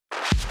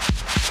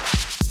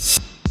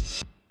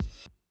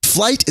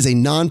Flight is a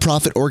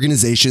nonprofit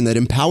organization that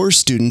empowers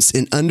students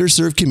in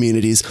underserved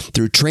communities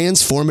through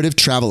transformative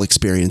travel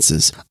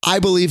experiences. I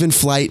believe in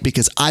Flight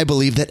because I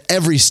believe that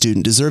every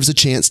student deserves a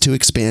chance to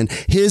expand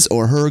his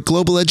or her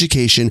global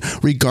education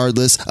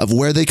regardless of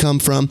where they come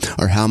from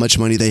or how much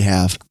money they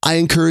have. I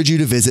encourage you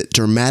to visit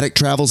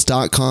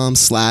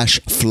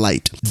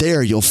dramatictravels.com/flight.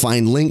 There you'll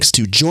find links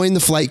to join the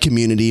Flight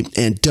community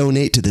and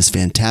donate to this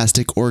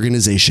fantastic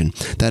organization.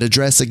 That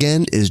address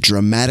again is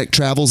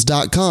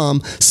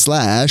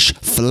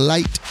dramatictravels.com/flight. You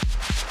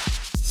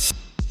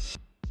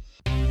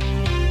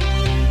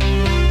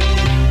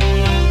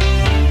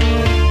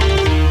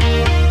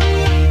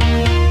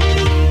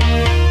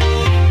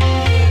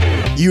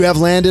have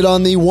landed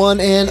on the one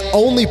and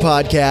only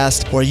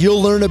podcast where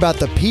you'll learn about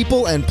the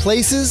people and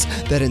places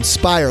that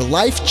inspire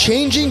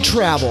life-changing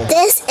travel.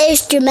 This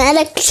is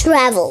Dramatic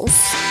Travels.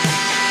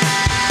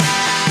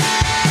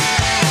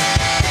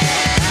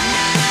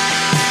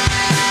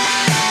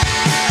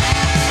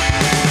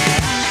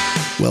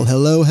 Well,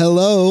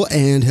 hello,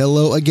 and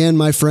hello again,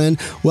 my friend.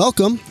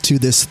 Welcome to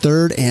this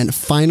third and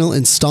final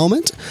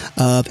installment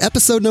of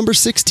episode number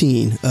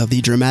 16 of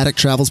the Dramatic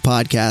Travels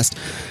podcast.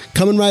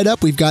 Coming right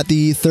up, we've got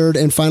the third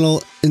and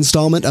final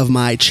installment of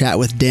my chat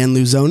with Dan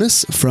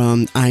Louzonis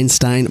from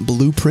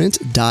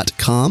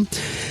EinsteinBlueprint.com.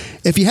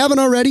 If you haven't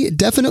already,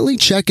 definitely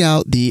check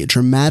out the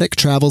Dramatic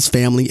Travels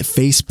Family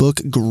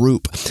Facebook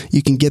group.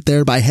 You can get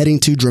there by heading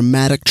to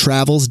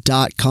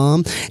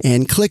dramatictravels.com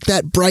and click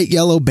that bright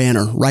yellow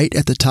banner right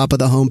at the top of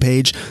the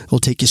homepage. It'll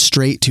take you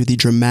straight to the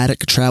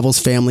Dramatic Travels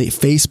Family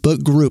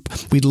Facebook group.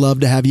 We'd love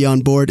to have you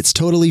on board. It's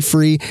totally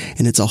free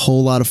and it's a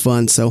whole lot of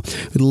fun. So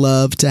we'd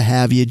love to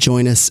have you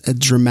join us at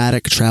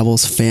Dramatic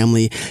Travels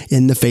Family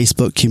in the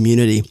Facebook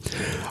community.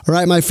 All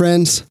right, my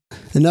friends,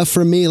 enough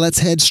from me. Let's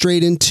head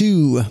straight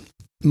into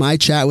my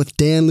chat with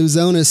Dan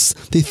Louzonis,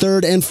 the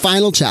third and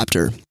final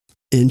chapter.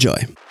 Enjoy.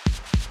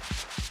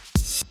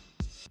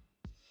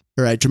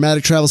 All right,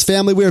 Dramatic Travels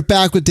family, we are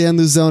back with Dan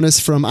Louzonis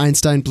from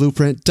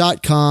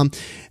EinsteinBlueprint.com.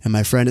 And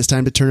my friend, it's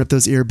time to turn up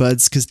those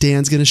earbuds because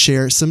Dan's going to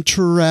share some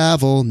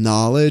travel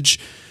knowledge.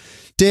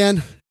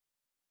 Dan,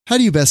 how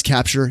do you best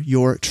capture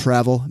your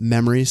travel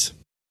memories?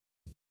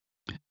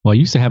 Well, I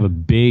used to have a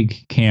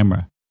big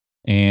camera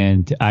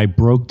and I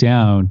broke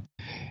down.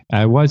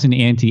 I was an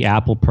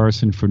anti-Apple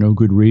person for no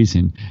good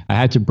reason. I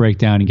had to break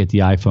down and get the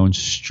iPhone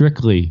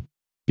strictly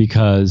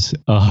because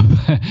of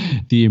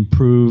the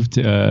improved,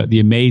 the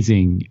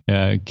amazing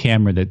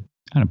camera that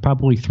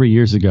probably 3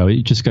 years ago,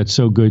 it just got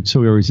so good,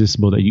 so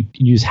irresistible that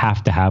you just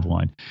have to have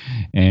one.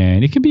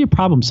 And it can be a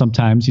problem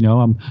sometimes. You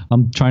know,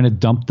 I'm trying to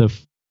dump the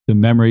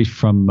memory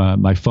from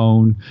my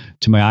phone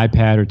to my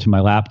iPad or to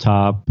my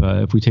laptop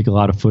if we take a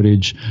lot of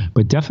footage,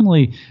 but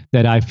definitely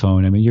that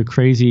iPhone. I mean, you're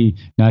crazy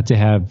not to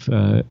have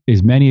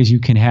as many as you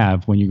can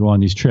have when you go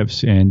on these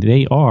trips, and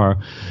they are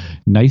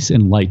nice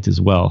and light as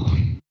well.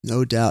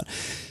 No doubt.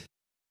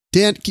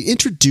 Dan, can you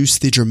introduce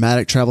the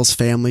Dramatic Travels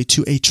family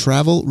to a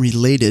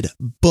travel-related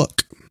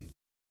book?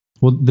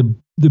 Well,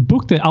 the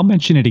book that I'll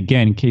mention it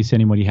again in case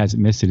anybody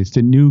hasn't missed it. It's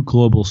The New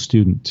Global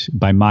Student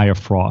by Maya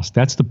Frost.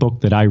 That's the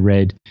book that I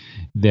read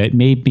that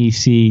made me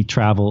see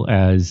travel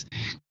as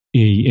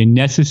a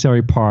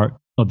necessary part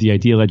of the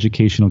ideal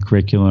educational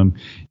curriculum,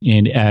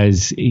 and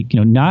as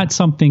not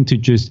something to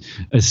just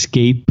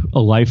escape a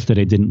life that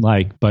I didn't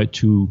like, but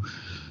to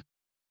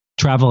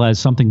travel as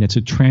something that's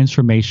a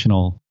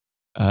transformational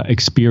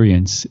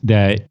experience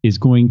that is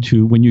going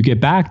to, when you get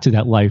back to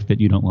that life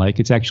that you don't like,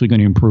 it's actually going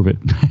to improve it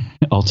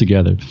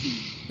altogether.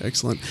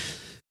 Excellent.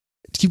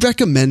 Can you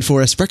recommend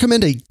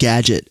a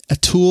gadget, a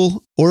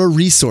tool, or a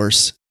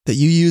resource that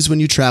you use when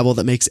you travel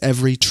that makes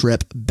every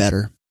trip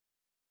better?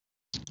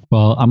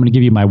 Well, I'm going to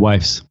give you my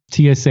wife's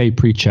TSA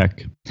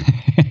pre-check.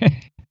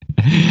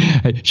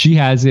 She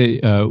has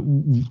it.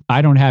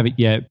 I don't have it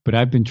yet, but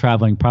I've been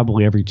traveling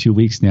probably every 2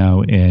 weeks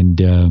now,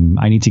 and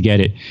I need to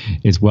get it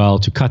as well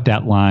to cut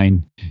that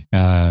line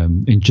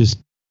and just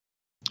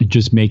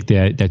make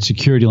that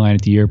security line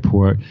at the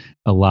airport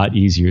a lot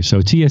easier.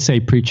 So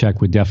TSA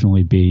pre-check would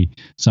definitely be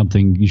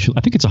something you should.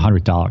 I think it's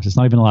 $100. It's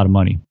not even a lot of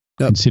money,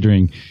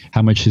 considering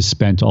how much is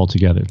spent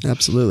altogether.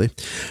 Absolutely.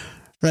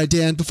 All right,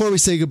 Dan, before we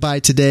say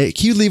goodbye today,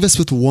 can you leave us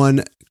with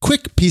one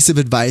quick piece of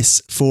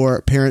advice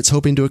for parents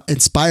hoping to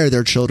inspire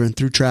their children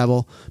through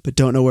travel, but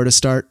don't know where to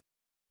start?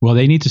 Well,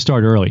 they need to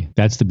start early.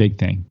 That's the big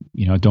thing.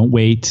 Don't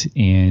wait,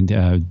 and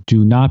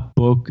do not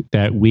book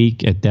that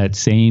week at that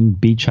same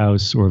beach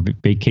house or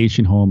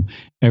vacation home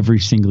every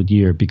single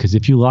year, because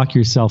if you lock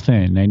yourself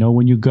in, I know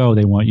when you go,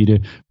 they want you to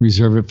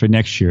reserve it for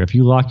next year. If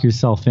you lock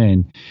yourself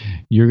in,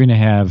 you're going to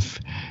have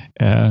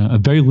a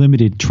very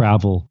limited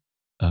travel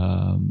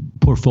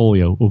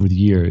portfolio over the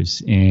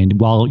years.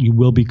 And while you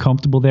will be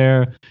comfortable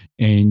there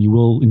and you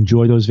will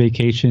enjoy those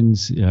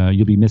vacations,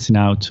 you'll be missing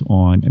out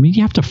on,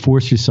 you have to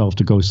force yourself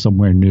to go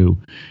somewhere new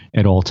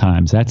at all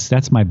times.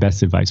 That's my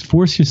best advice.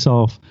 Force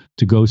yourself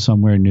to go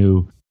somewhere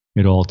new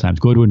at all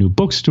times. Go to a new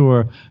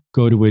bookstore,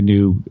 go to a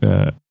new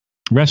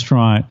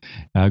restaurant,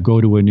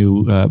 go to a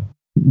new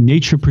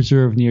nature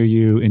preserve near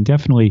you, and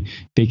definitely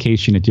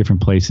vacation at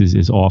different places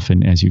as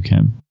often as you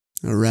can.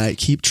 All right.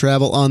 Keep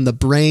travel on the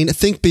brain.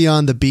 Think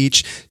beyond the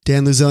beach.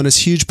 Dan Louzonis,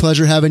 huge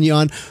pleasure having you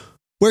on.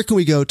 Where can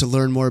we go to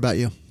learn more about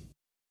you?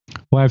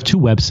 Well, I have two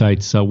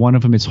websites. One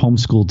of them is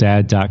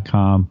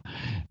homeschooldad.com.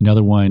 The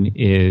other one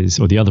is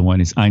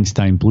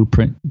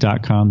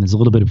einsteinblueprint.com. There's a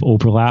little bit of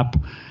overlap.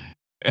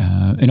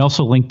 And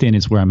also LinkedIn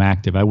is where I'm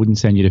active. I wouldn't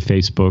send you to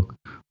Facebook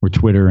or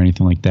Twitter or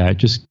anything like that.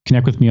 Just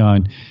connect with me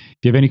if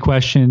you have any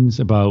questions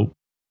about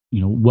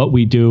what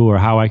we do or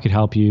how I could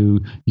help you.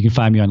 You can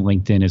find me on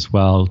LinkedIn as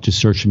well. Just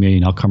search for me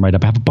and I'll come right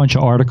up. I have a bunch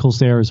of articles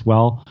there as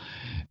well.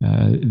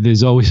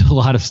 There's always a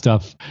lot of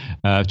stuff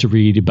to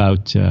read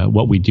about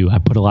what we do. I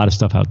put a lot of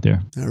stuff out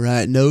there. All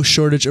right. No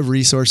shortage of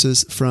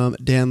resources from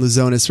Dan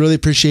Louzonis. Really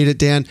appreciate it,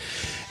 Dan.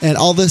 And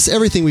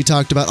everything we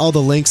talked about, all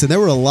the links, and there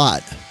were a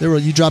lot.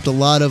 You dropped a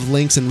lot of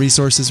links and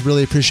resources.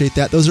 Really appreciate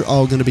that. Those are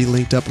all going to be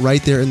linked up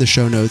right there in the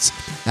show notes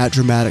at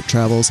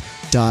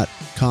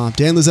dramatictravels.com.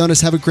 Dan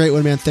Louzonis, have a great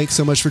one, man. Thanks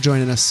so much for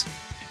joining us.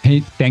 Hey,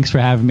 thanks for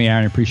having me,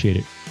 Aaron. I appreciate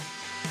it.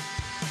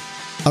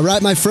 All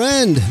right, my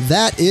friend,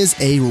 that is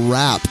a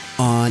wrap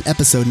on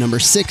episode number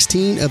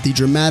 16 of the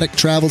Dramatic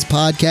Travels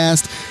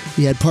podcast.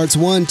 We had parts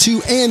 1,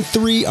 2, and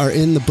 3 are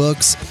in the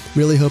books.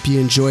 Really hope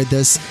you enjoyed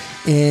this.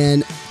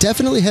 And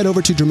definitely head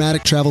over to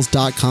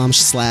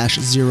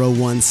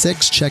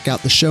dramatictravels.com/016. Check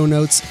out the show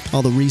notes,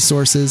 all the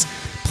resources,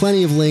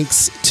 plenty of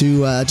links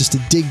to just to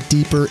dig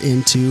deeper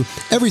into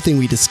everything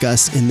we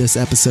discuss in this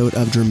episode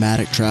of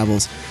Dramatic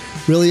Travels.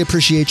 Really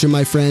appreciate you,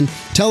 my friend.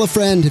 Tell a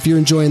friend if you're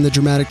enjoying the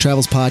Dramatic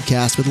Travels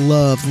podcast. Would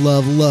love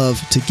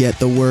to get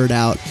the word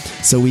out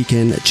so we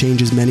can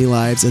change as many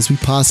lives as we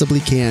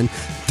possibly can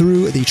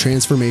through the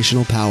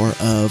transformational power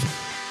of,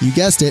 you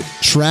guessed it,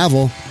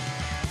 travel.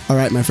 All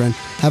right, my friend.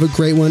 Have a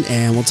great one,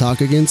 and we'll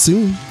talk again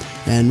soon.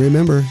 And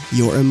remember,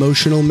 your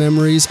emotional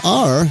memories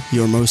are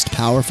your most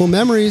powerful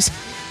memories.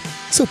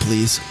 So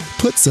please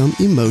put some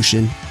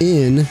emotion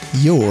in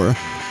your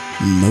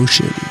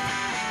motion.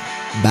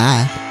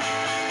 Bye.